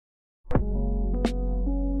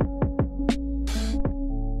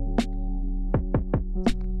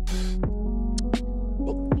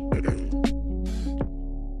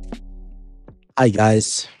Hi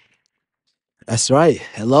guys. That's right.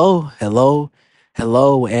 Hello, hello,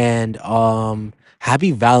 hello, and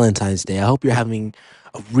happy Valentine's Day. I hope you're having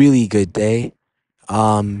a really good day.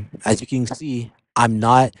 As you can see, I'm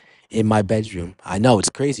not in my bedroom. I know it's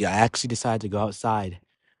crazy. I actually decided to go outside.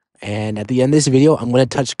 And at the end of this video, I'm going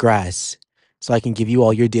to touch grass so I can give you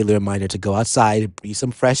all your daily reminder to go outside, breathe some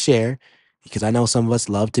fresh air, because I know some of us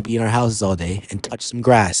love to be in our houses all day and touch some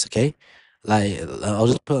grass, okay? Like, I'll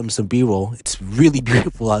just put on some B-roll. It's really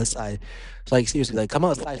beautiful outside. So, like, seriously, like, come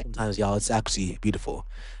outside sometimes, y'all. It's actually beautiful.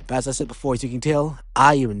 But as I said before, as you can tell,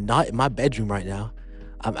 I am not in my bedroom right now.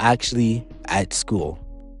 I'm actually at school.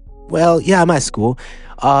 Well, yeah, I'm at school.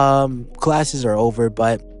 Classes are over,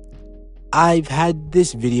 but I've had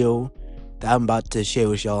this video that I'm about to share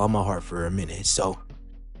with y'all on my heart for a minute. So,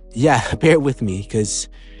 yeah, bear with me because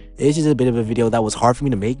it's just a bit of a video that was hard for me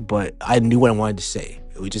to make, but I knew what I wanted to say.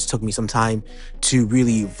 It just took me some time to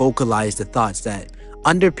really vocalize the thoughts that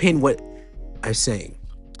underpin what I'm saying.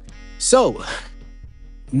 So,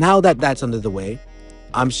 now that that's under the way,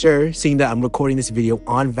 I'm sure seeing that I'm recording this video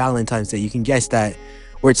on Valentine's Day, you can guess that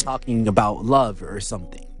we're talking about love or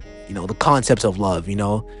something. You know, the concepts of love,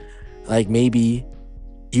 like maybe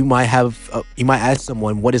you might ask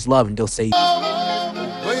someone what is love and they'll say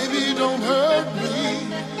Baby, don't hurt me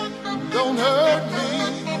no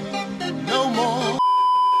more.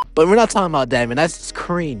 but we're not talking about that, man. That's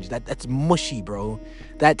cringe. That's mushy, bro.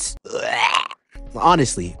 That's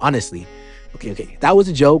honestly. Okay. That was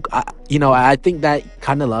a joke. I think that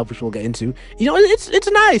kind of love, which we'll get into,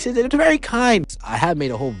 it's nice. It's very kind. I have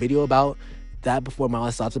made a whole video about that before. My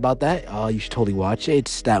honest thoughts about that. You should totally watch it.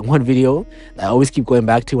 It's that one video that I always keep going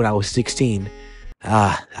back to when I was 16.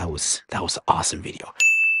 That was an awesome video.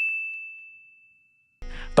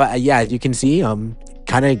 But yeah, as you can see, I'm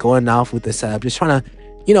kind of going off with the setup, just trying to,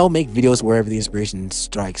 make videos wherever the inspiration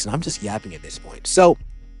strikes. And I'm just yapping at this point. So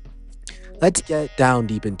let's get down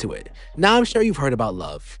deep into it. Now, I'm sure you've heard about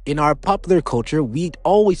love. In our popular culture, we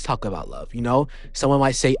always talk about love. Someone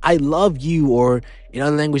might say, I love you, or in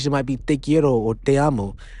other languages, it might be te quiero or te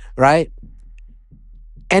amo, right?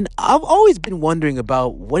 And I've always been wondering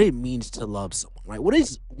about what it means to love someone, right? What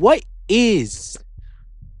is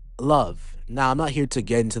love? Now, I'm not here to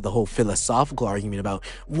get into the whole philosophical argument about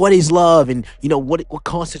what is love and, what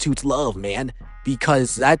constitutes love, man,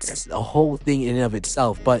 because that's a whole thing in and of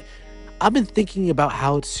itself. But I've been thinking about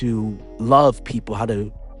how to love people, how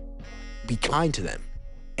to be kind to them.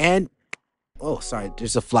 And, oh, sorry,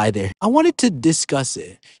 there's a fly there. I wanted to discuss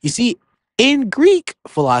it. You see, in Greek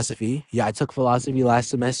philosophy, yeah, I took philosophy last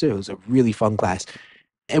semester. It was a really fun class.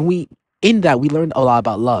 And in that, we learned a lot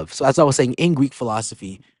about love. So as I was saying, in Greek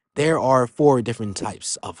philosophy, there are 4 different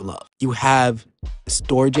types of love. You have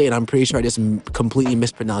storge, and I'm pretty sure I just completely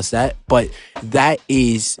mispronounced that, but that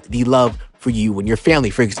is the love for you and your family.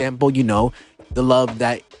 For example, the love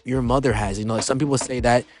that your mother has. Some people say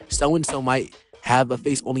that so-and-so might have a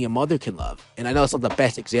face only a mother can love. And I know it's not the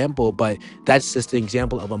best example, but that's just an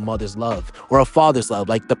example of a mother's love or a father's love.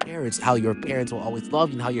 Like the parents, how your parents will always love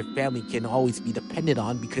you and how your family can always be dependent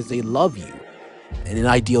on because they love you. In an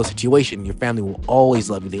ideal situation, your family will always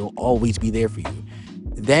love you. They will always be there for you.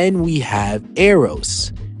 Then we have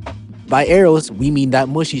Eros. By Eros, we mean that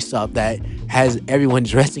mushy stuff that has everyone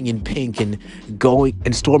dressing in pink and going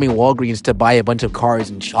and storming Walgreens to buy a bunch of cars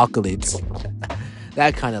and chocolates.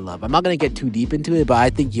 That kind of love. I'm not going to get too deep into it, but I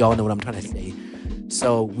think y'all know what I'm trying to say.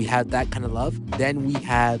 So we have that kind of love. Then we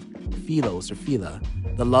have philos or phila,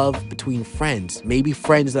 the love between friends. Maybe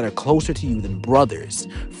friends that are closer to you than brothers.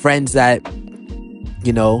 Friends that,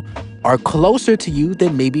 are closer to you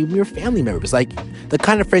than maybe your family members. Like the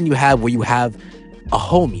kind of friend you have where you have a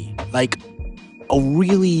homie, like a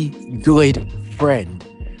really good friend.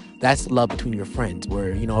 That's love between your friends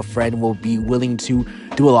where, a friend will be willing to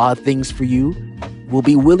do a lot of things for you, will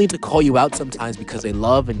be willing to call you out sometimes because they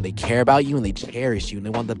love and they care about you and they cherish you and they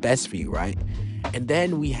want the best for you, right? And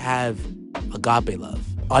then we have agape love,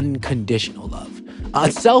 unconditional love, a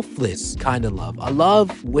selfless kind of love, a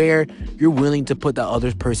love where you're willing to put the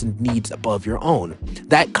other person's needs above your own.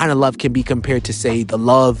 That kind of love can be compared to, say, the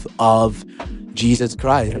love of Jesus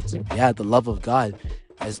Christ. Yeah, the love of God.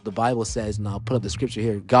 As the Bible says, and I'll put up the scripture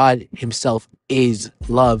here, God himself is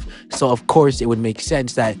love. So, of course, it would make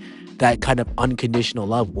sense that that kind of unconditional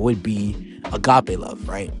love would be agape love,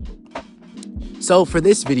 right? So, for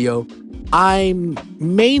this video, I'm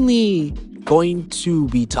mainly going to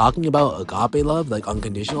be talking about agape love, like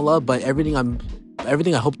unconditional love, but everything I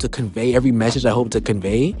hope to convey, every message I hope to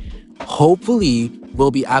convey, hopefully will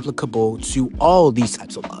be applicable to all these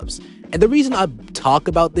types of loves. And the reason I talk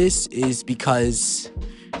about this is because,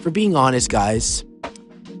 for being honest, guys,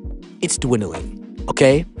 it's dwindling.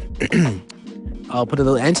 Okay. I'll put a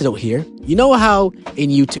little antidote here. You know how in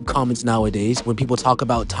YouTube comments nowadays, when people talk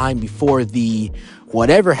about time before the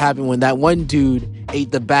whatever happened, when that one dude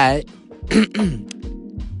ate the bat,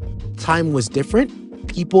 time was different.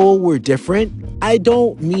 People were different. I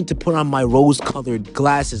don't mean to put on my rose-colored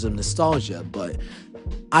glasses of nostalgia, but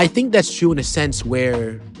I think that's true in a sense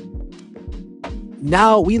where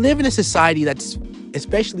now we live in a society that's,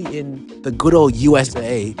 especially in the good old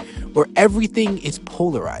USA, where everything is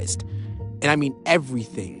polarized. And I mean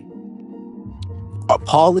everything. Our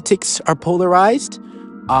politics are polarized.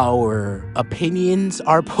 Our opinions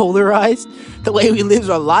are polarized. The way we live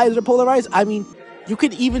our lives are polarized. I mean, you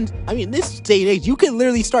could even, this day and age, you can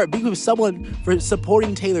literally start being with someone for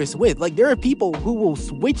supporting Taylor Swift. Like, there are people who will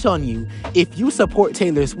switch on you if you support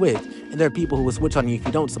Taylor Swift, and there are people who will switch on you if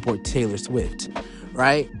you don't support Taylor Swift,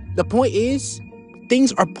 right? The point is,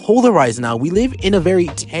 things are polarized now. We live in a very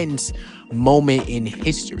tense moment in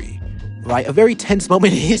history, right? A very tense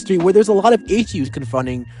moment in history where there's a lot of issues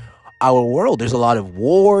confronting our world. There's a lot of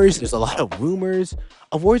wars. There's a lot of rumors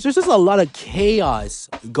of wars. There's just a lot of chaos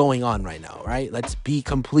going on right now, right? Let's be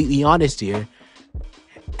completely honest here.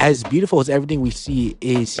 As beautiful as everything we see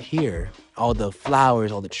is here, all the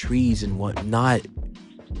flowers, all the trees and whatnot,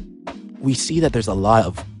 we see that there's a lot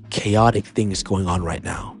of chaotic things going on right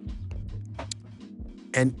now.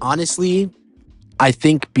 And honestly, I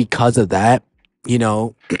think because of that,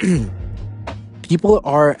 people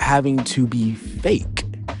are having to be fake.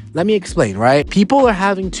 Let me explain, right? People are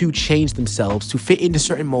having to change themselves to fit into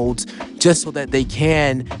certain molds just so that they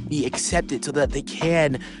can be accepted, so that they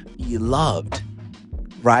can be loved,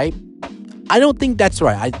 right? I don't think that's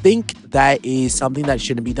right. I think that is something that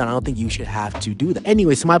shouldn't be done. I don't think you should have to do that.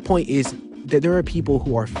 Anyway, so my point is that there are people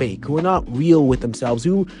who are fake, who are not real with themselves,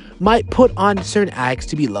 who might put on certain acts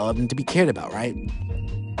to be loved and to be cared about, right?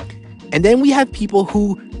 And then we have people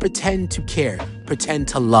who pretend to care, pretend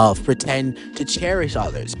to love, pretend to cherish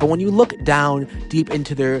others. But when you look down deep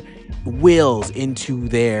into their wills, into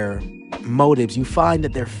their motives, you find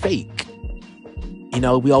that they're fake.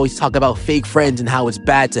 We always talk about fake friends and how it's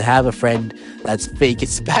bad to have a friend that's fake.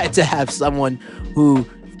 It's bad to have someone who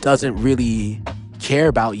doesn't really care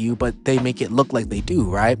about you, but they make it look like they do,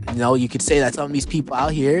 right? You could say that some of these people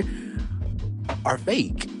out here are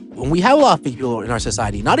fake. When we have a lot of fake people in our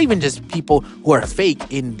society, not even just people who are fake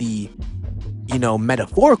in the,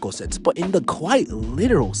 metaphorical sense, but in the quite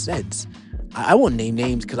literal sense. I won't name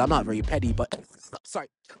names because I'm not very petty, but sorry.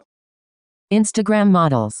 Instagram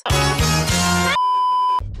models.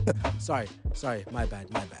 Sorry, my bad.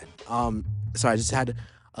 Sorry, I just had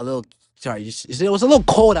a little, it was a little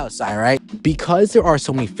cold outside, right? Because there are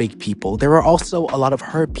so many fake people, there are also a lot of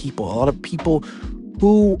hurt people, a lot of people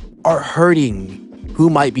who are hurting, who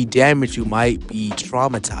might be damaged, who might be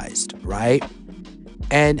traumatized, right?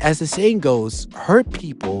 And as the saying goes, hurt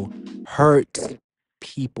people hurt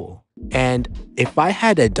people. And if I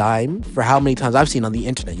had a dime for how many times I've seen on the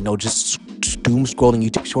internet, just doom scrolling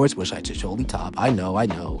YouTube shorts, which I just totally top. I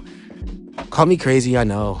know. Call me crazy, I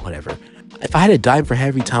know, whatever. If I had a dime for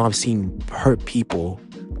every time I've seen hurt people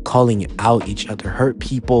calling out each other, hurt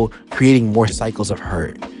people creating more cycles of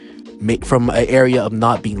hurt, from an area of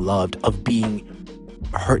not being loved, of being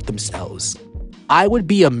hurt themselves, I would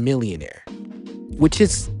be a millionaire, which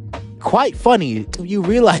is quite funny until you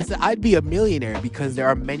realize that I'd be a millionaire because there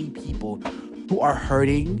are many people who are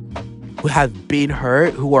hurting, who have been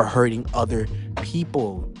hurt, who are hurting other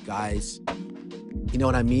people, guys. You know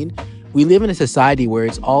what I mean? We live in a society where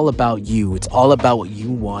it's all about you. It's all about what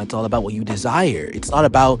you want. It's all about what you desire. It's not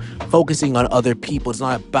about focusing on other people. It's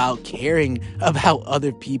not about caring about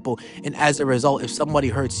other people. And as a result, if somebody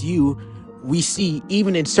hurts you, we see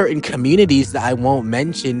even in certain communities that I won't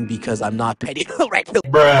mention because I'm not petty. Right?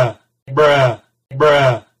 Bruh.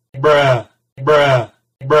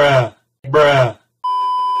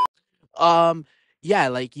 Yeah,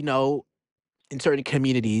 in certain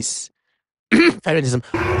communities, feminism.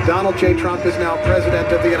 Donald J. Trump is now president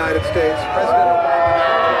of the United States. President Obama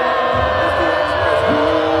is the ex-president.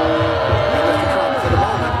 And Mr. Trump, for the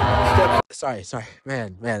moment, steps... Sorry,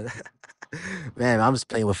 man, I'm just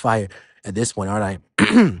playing with fire at this point, aren't I?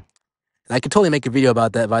 And I could totally make a video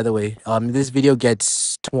about that, by the way. This video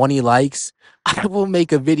gets 20 likes. I will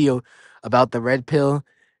make a video about the red pill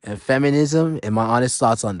and feminism and my honest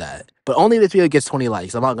thoughts on that. But only if this video gets 20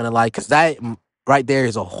 likes. I'm not going to lie, because that right there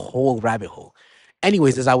is a whole rabbit hole.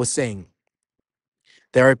 Anyways, as I was saying,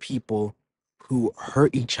 there are people who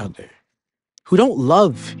hurt each other, who don't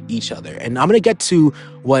love each other. And I'm going to get to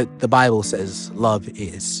what the Bible says love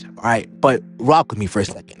is, all right? But rock with me for a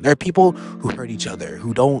second. There are people who hurt each other,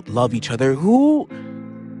 who don't love each other, who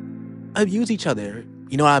abuse each other.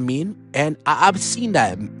 You know what I mean? And I've seen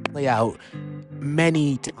that play out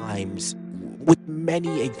many times with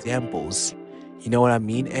many examples. You know what I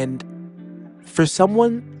mean? And for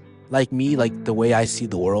someone like me, like the way I see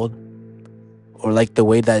the world, or like the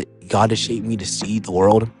way that God has shaped me to see the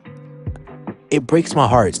world, it breaks my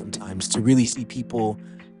heart sometimes to really see people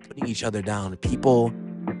putting each other down, people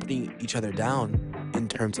putting each other down in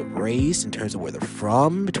terms of race, in terms of where they're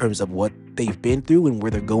from, in terms of what they've been through and where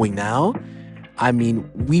they're going now. I mean,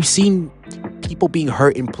 we've seen people being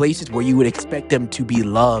hurt in places where you would expect them to be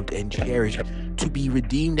loved and cherished, to be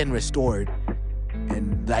redeemed and restored.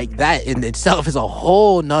 And like that in itself is a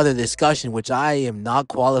whole nother discussion, which I am not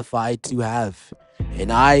qualified to have.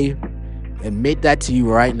 And I admit that to you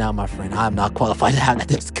right now, my friend. I'm not qualified to have that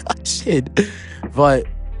discussion. But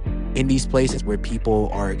in these places where people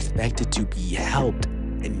are expected to be helped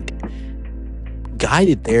and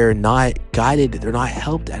guided, they're not guided, they're not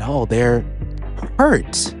helped at all. They're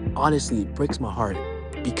hurt. Honestly, it breaks my heart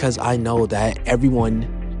because I know that everyone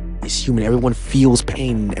is human. Everyone feels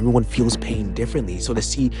pain. Everyone feels pain differently. So to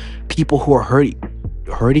see people who are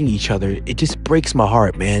hurting each other, it just breaks my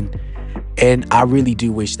heart, man. And I really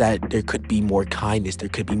do wish that there could be more kindness, there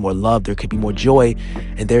could be more love, there could be more joy,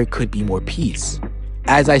 and there could be more peace.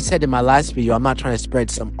 As I said in my last video, I'm not trying to spread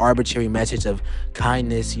some arbitrary message of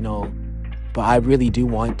kindness, but I really do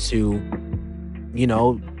want to,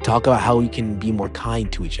 talk about how we can be more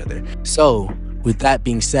kind to each other. So, with that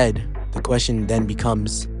being said, the question then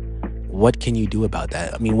becomes, what can you do about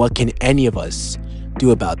that? I mean, what can any of us do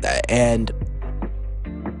about that? And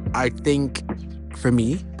I think for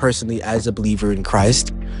me, personally, as a believer in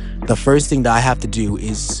Christ, the first thing that I have to do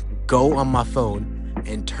is go on my phone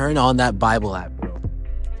and turn on that Bible app, bro.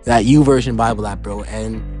 That YouVersion Bible app, bro,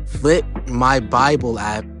 and flip my Bible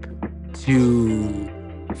app to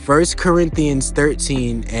 1 Corinthians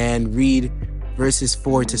 13 and read verses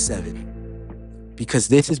 4 to 7. Because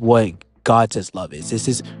this is what God says love is. This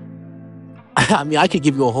is, I mean, I could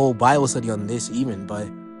give you a whole Bible study on this even, but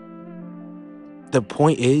the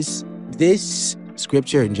point is, this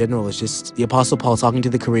scripture in general is just the Apostle Paul talking to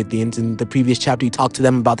the Corinthians. In the previous chapter, he talked to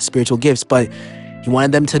them about the spiritual gifts, but he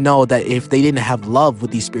wanted them to know that if they didn't have love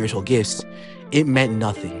with these spiritual gifts, it meant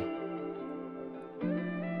nothing.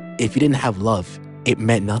 If you didn't have love, it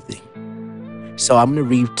meant nothing. So I'm going to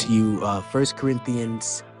read to you 1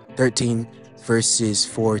 Corinthians 13, verses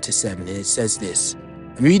 4 to 7. And it says this.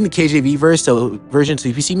 I'm reading the KJV version, so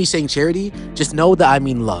if you see me saying charity, just know that I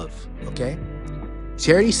mean love, okay?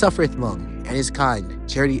 Charity suffereth long, and is kind.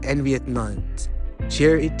 Charity envieth none.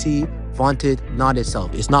 Charity vaunteth not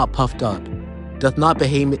itself, is not puffed up, doth not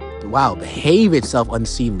behave itself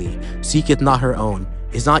unseemly, seeketh not her own,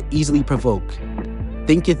 is not easily provoked,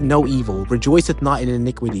 thinketh no evil, rejoiceth not in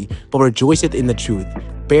iniquity, but rejoiceth in the truth,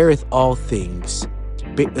 beareth all things,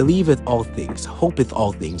 believeth all things, hopeth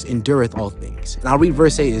all things, endureth all things. And I'll read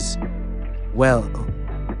verse 8 is,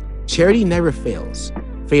 charity never faileth,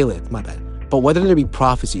 but whether there be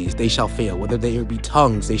prophecies, they shall fail. Whether there be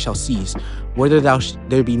tongues, they shall cease. Whether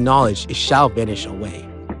there be knowledge, it shall vanish away.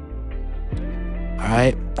 All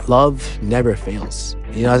right? Love never fails.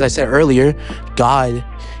 As I said earlier, God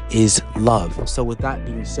is love. So with that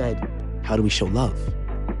being said, how do we show love?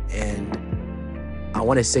 And I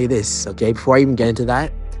want to say this, okay? Before I even get into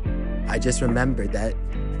that, I just remembered that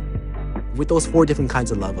with those 4 different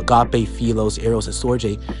kinds of love, agape, philos, eros, and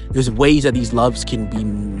storge, there's ways that these loves can be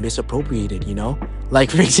misappropriated, Like,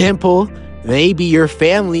 for example, maybe your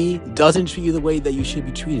family doesn't treat you the way that you should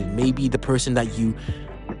be treated. Maybe the person that you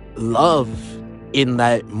love in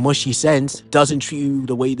that mushy sense doesn't treat you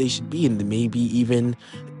the way they should be, and they maybe even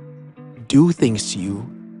do things to you,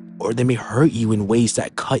 or they may hurt you in ways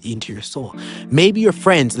that cut into your soul. Maybe your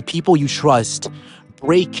friends, the people you trust,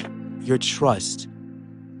 break your trust.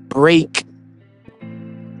 Break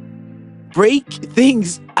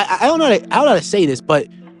things. I don't know how to say this, but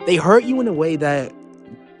they hurt you in a way that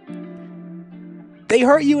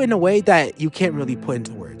you can't really put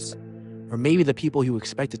into words. Or maybe the people you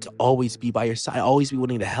expected to always be by your side, always be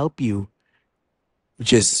willing to help you,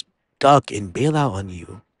 just duck and bail out on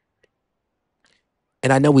you.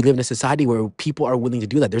 And I know we live in a society where people are willing to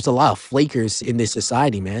do that. There's a lot of flakers in this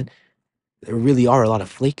society, man. There really are a lot of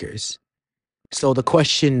flakers. So the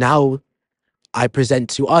question now I present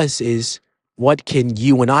to us is, what can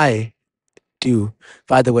you and I do?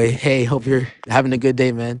 By the way, hey, hope you're having a good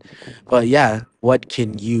day, man. But yeah, what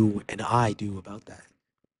can you and I do about that?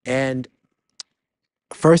 And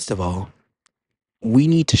first of all, we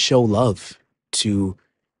need to show love to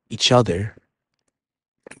each other.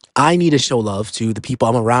 I need to show love to the people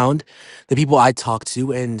I'm around, the people I talk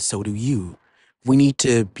to, and so do you. We need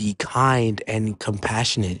to be kind and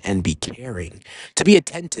compassionate and be caring, to be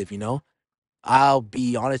attentive, you know? I'll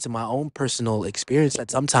be honest in my own personal experience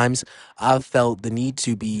that sometimes I've felt the need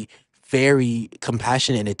to be very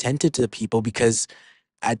compassionate and attentive to people because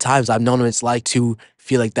at times I've known what it's like to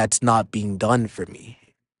feel like that's not being done for me,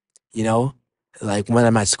 you know? Like when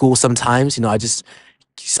I'm at school sometimes, you know,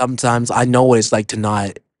 sometimes I know what it's like to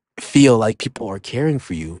not feel like people are caring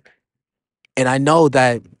for you. And I know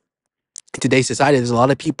that in today's society, there's a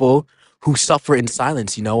lot of people who suffer in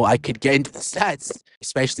silence. You know, I could get into the stats,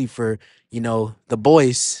 especially for, you know, the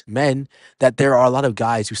boys, men, that there are a lot of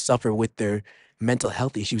guys who suffer with their mental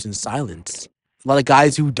health issues in silence. A lot of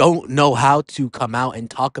guys who don't know how to come out and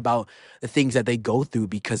talk about the things that they go through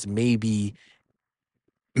because maybe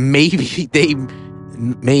they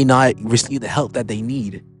may not receive the help that they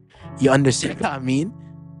need. You understand what I mean?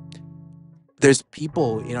 There's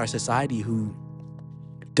people in our society who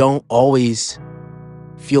don't always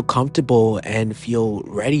feel comfortable and feel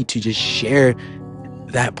ready to just share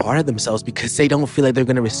that part of themselves because they don't feel like they're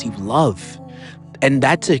going to receive love. And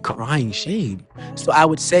that's a crying shame. So I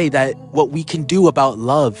would say that what we can do about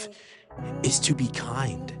love is to be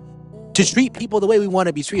kind, to treat people the way we want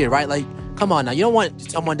to be treated, right? Like, come on now, you don't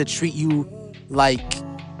want someone to treat you like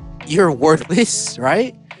you're worthless,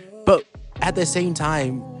 right? But at the same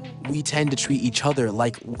time, we tend to treat each other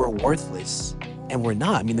like we're worthless, and we're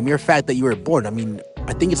not. I mean, the mere fact that you were born, I mean,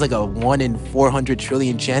 I think it's like a 1 in 400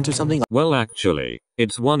 trillion chance or something. Well, actually,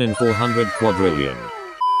 it's 1 in 400 quadrillion.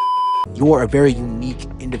 You're a very unique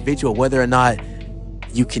individual, whether or not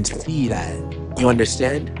you can see that. You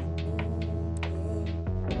understand?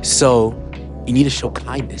 So, you need to show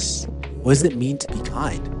kindness. What does it mean to be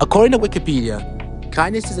kind? According to Wikipedia,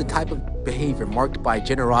 kindness is a type of behavior marked by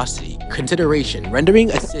generosity, consideration,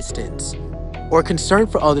 rendering assistance, or concern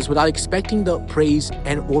for others without expecting the praise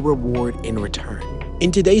and or reward in return.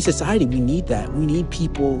 In today's society, we need that. We need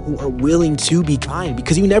people who are willing to be kind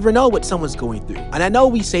because you never know what someone's going through. And I know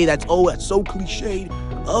we say that's so cliched.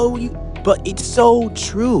 But it's so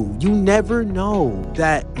true. You never know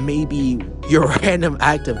that maybe your random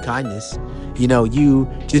act of kindness, you know, you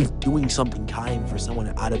just doing something kind for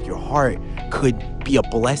someone out of your heart could be a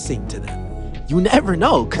blessing to them. You never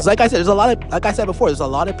know. Because like I said before, there's a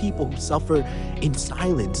lot of people who suffer in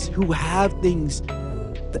silence, who have things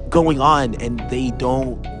going on and they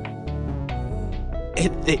don't,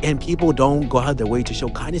 and people don't go out of their way to show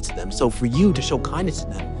kindness to them. So for you to show kindness to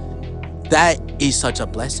them, that is such a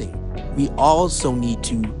blessing. We also need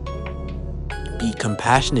to be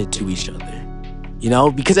compassionate to each other, you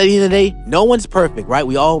know, because at the end of the day, no one's perfect, right?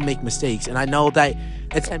 We all make mistakes. And I know that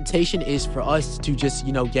the temptation is for us to just,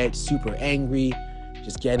 you know, get super angry,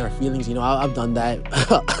 just get in our feelings. You know, I've done that.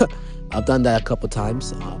 I've done that a couple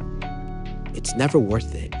times. It's never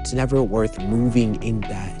worth it. It's never worth moving in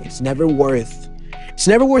that. It's never worth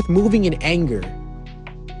moving in anger,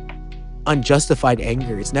 unjustified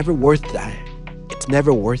anger. It's never worth that. It's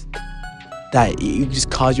never worth that. You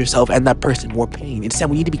just cause yourself and that person more pain. Instead,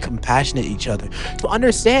 we need to be compassionate to each other, to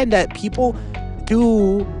understand that people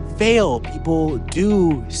do fail, people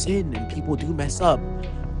do sin, and people do mess up,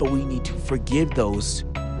 but we need to forgive those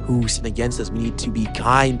who sin against us. We need to be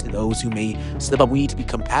kind to those who may slip up. We need to be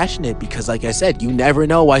compassionate because, like I said, you never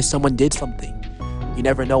know why someone did something. You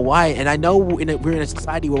never know why. And I know we're in a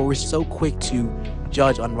society where we're so quick to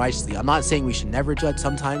judge unrighteously. I'm not saying we should never judge.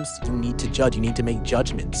 Sometimes you need to judge. You need to make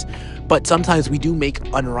judgments. But sometimes we do make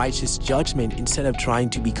unrighteous judgment instead of trying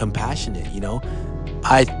to be compassionate, you know?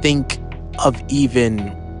 I think of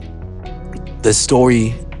even the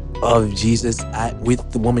story of Jesus with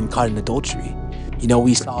the woman caught in adultery. You know,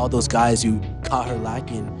 we saw all those guys who caught her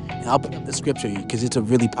lacking. And I'll put up the scripture because it's a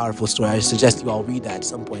really powerful story. I suggest you all read that at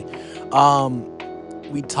some point.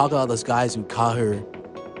 We talk about those guys who caught her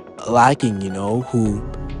lacking, you know, who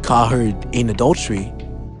caught her in adultery.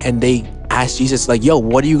 And they asked Jesus, like, yo,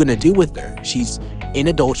 what are you going to do with her? She's in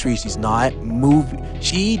adultery. She's not moving.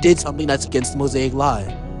 She did something that's against the Mosaic law.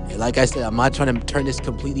 And like I said, I'm not trying to turn this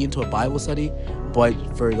completely into a Bible study. But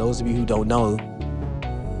for those of you who don't know,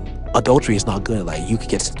 adultery is not good. Like, you could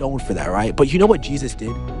get stoned for that, right? But you know what Jesus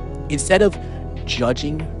did? Instead of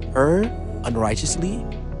judging her unrighteously,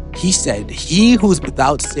 he said, he who's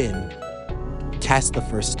without sin, cast the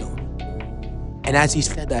first stone. And as he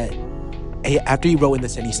said that, after he wrote in the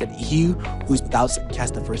sand, he said, he who's without sin,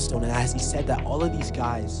 cast the first stone. And as he said that, all of these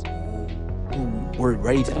guys who were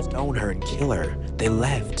ready to stone her and kill her, they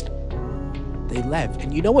left. They left.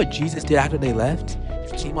 And you know what Jesus did after they left?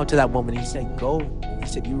 He came up to that woman and he said, go. He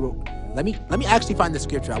said, let me actually find the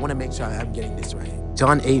scripture. I want to make sure I'm getting this right.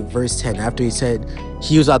 John 8, verse 10, after he said,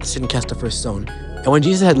 he who's without sin, cast the first stone. And when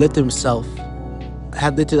Jesus had lifted himself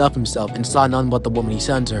had lifted up himself and saw none but the woman, he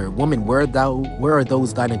said unto her, Woman, where are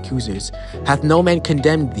those thine accusers? Hath no man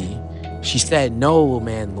condemned thee? She said, No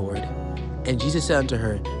man, Lord. And Jesus said unto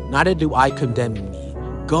her, Neither do I condemn thee.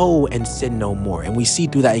 Go and sin no more. And we see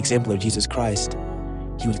through that example of Jesus Christ,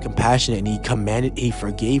 he was compassionate and he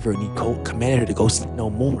forgave her, and he commanded her to go sin no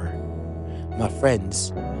more. My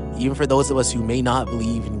friends, even for those of us who may not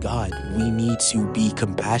believe in God, we need to be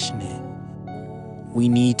compassionate. We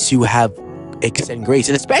need to extend grace.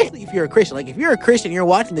 And especially if you're a Christian. Like, if you're a Christian, you're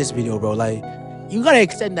watching this video, bro. Like, you gotta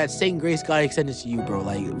extend that same grace God extended to you, bro.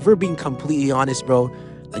 Like, if we're being completely honest, bro,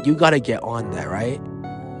 like, you gotta get on that, right?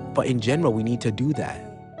 But in general, we need to do that,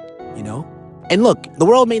 you know? And look, the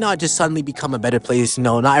world may not just suddenly become a better place. You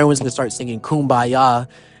know, not everyone's gonna start singing Kumbaya.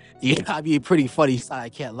 You gotta be a pretty funny side, I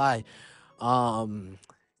can't lie. Nah,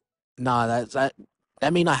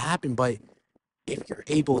 that may not happen, but if you're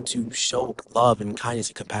able to show love and kindness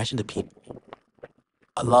and compassion to people,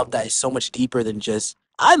 a love that is so much deeper than just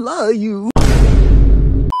I love you,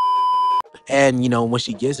 and you know what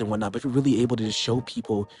she gives and whatnot. But if you're really able to just show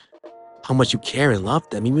people how much you care and love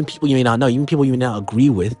them, even people you may not know, even people you may not agree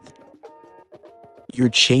with, you're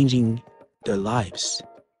changing their lives.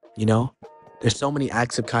 You know, there's so many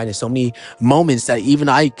acts of kindness, so many moments that even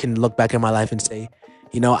I can look back in my life and say,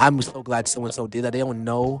 you know, I'm so glad so and so did that. They don't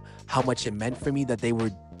know how much it meant for me that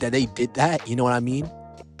they did that. You know what I mean?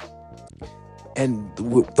 And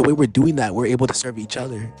the way we're doing that, we're able to serve each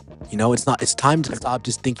other. You know, it's time to stop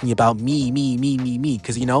just thinking about me.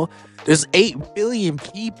 Because, you know, there's 8 billion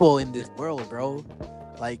people in this world, bro.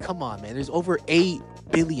 Like, come on, man. There's over 8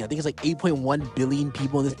 billion. I think it's like 8.1 billion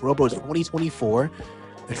people in this world, bro. It's 2024.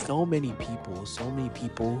 There's so many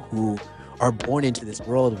people who are born into this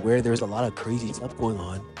world where there's a lot of crazy stuff going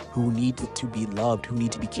on, who need to be loved, who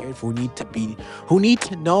need to be cared for, who need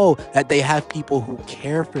to know that they have people who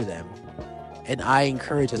care for them. And I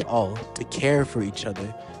encourage us all to care for each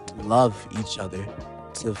other, to love each other,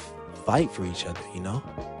 to fight for each other, you know?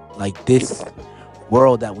 Like, this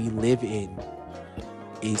world that we live in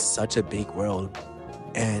is such a big world.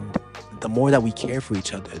 And the more that we care for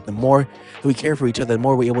each other, the more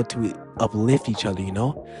we're able to uplift each other, you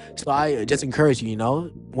know? So I just encourage you, you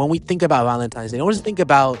know, when we think about Valentine's Day, don't just think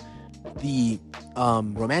about the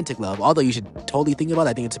romantic love, although you should totally think about it.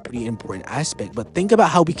 I think it's a pretty important aspect, but think about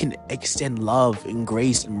how we can extend love and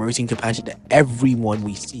grace and mercy and compassion to everyone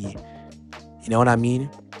we see. You know what I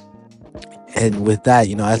mean? And with that,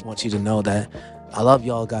 you know, I just want you to know that I love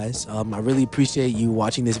y'all guys. I really appreciate you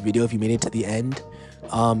watching this video if you made it to the end.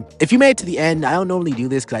 If you made it to the end, I don't normally do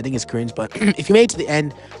this because I think it's cringe, but if you made it to the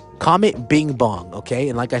end, comment bing bong, okay?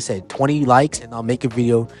 And like I said, 20 likes and I'll make a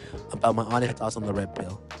video about my honest thoughts on the red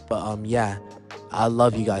pill. But yeah, I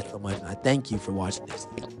love you guys so much, and I thank you for watching this.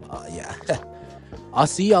 Yeah. I'll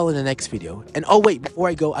see y'all in the next video. And oh wait, before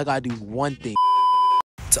I go, I gotta do one thing.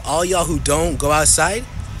 To all y'all who don't go outside,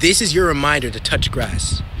 this is your reminder to touch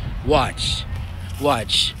grass. Watch.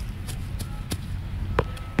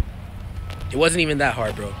 It wasn't even that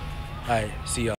hard, bro. Alright, see y'all.